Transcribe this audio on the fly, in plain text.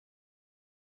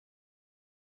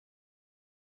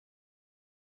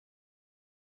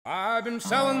I've been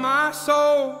selling my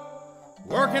soul,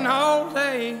 working all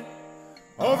day,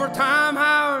 overtime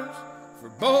hours for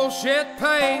bullshit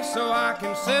pay, so I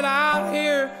can sit out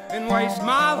here and waste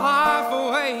my life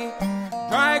away,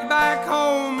 drag back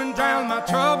home and drown my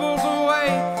troubles away.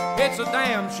 It's a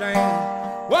damn shame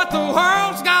what the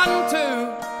world's gotten to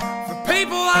for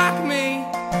people like me,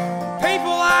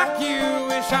 people like you.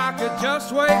 Wish I could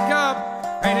just wake up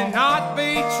and it not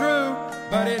be true,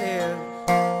 but it is.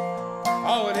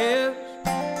 Oh, it is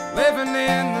living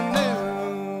in the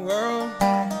new world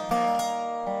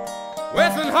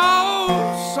with an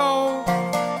whole soul.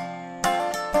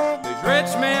 These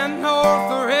rich men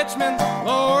north of Richmond,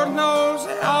 Lord knows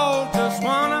they all just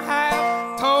wanna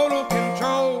have total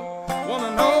control.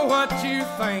 Wanna know what you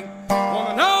think,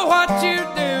 wanna know what you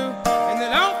do, and they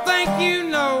don't think you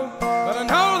know, but I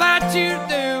know that you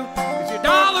do. 'Cause your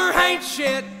dollar ain't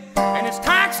shit and it's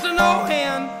taxed to no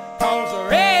end, 'cause the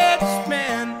rich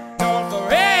men, north of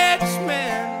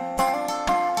Richmond.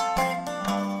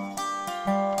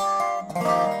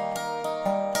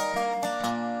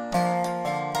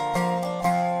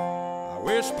 I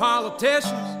wish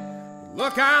politicians would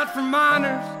look out for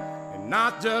miners, and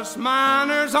not just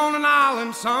miners on an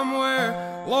island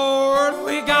somewhere. Lord,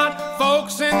 we got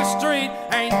folks in the street,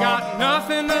 ain't got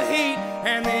nothing to eat,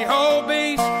 and the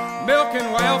obese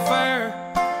milking welfare.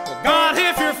 Well, God,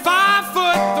 if you're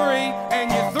 5'3"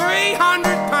 and you're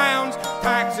 300 pounds,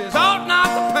 taxes ought not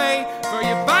to pay for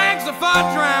your bags of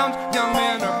fudge rounds. Young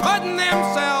men are putting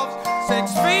themselves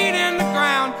 6 feet in the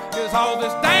ground, 'cause all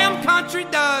this damn country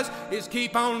does is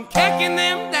keep on kicking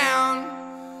them down.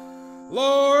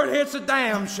 Lord, it's a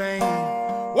damn shame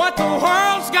what the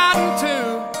world's gotten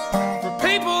to for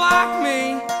people like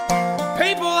me,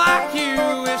 people like you.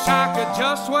 Wish I could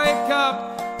just wake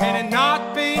up and it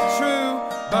not be true,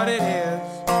 but it is.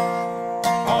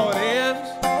 Oh, it is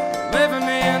living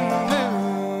in the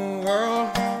new world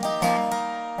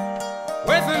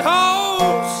with an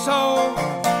whole soul.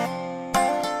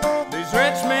 These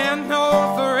rich men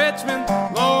north of Richmond,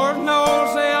 Lord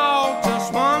knows they all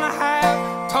just wanna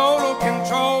have total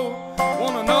control.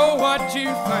 Wanna know what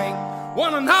you think,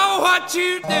 wanna know what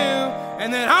you do,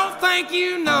 and they don't think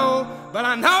you know, but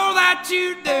I know that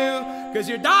you do. 'Cause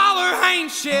your dollar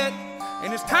ain't shit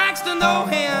and it's taxed to no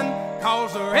end,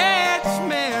 'cause the rich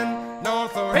men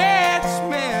north of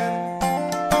Richmond.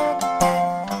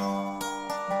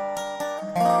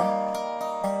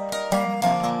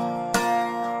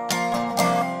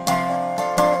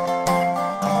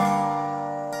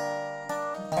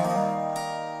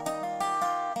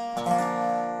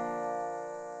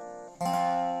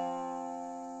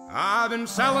 I've been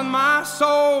selling my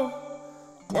soul,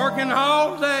 working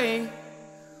all day,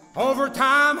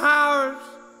 overtime hours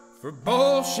for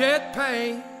bullshit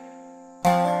pay.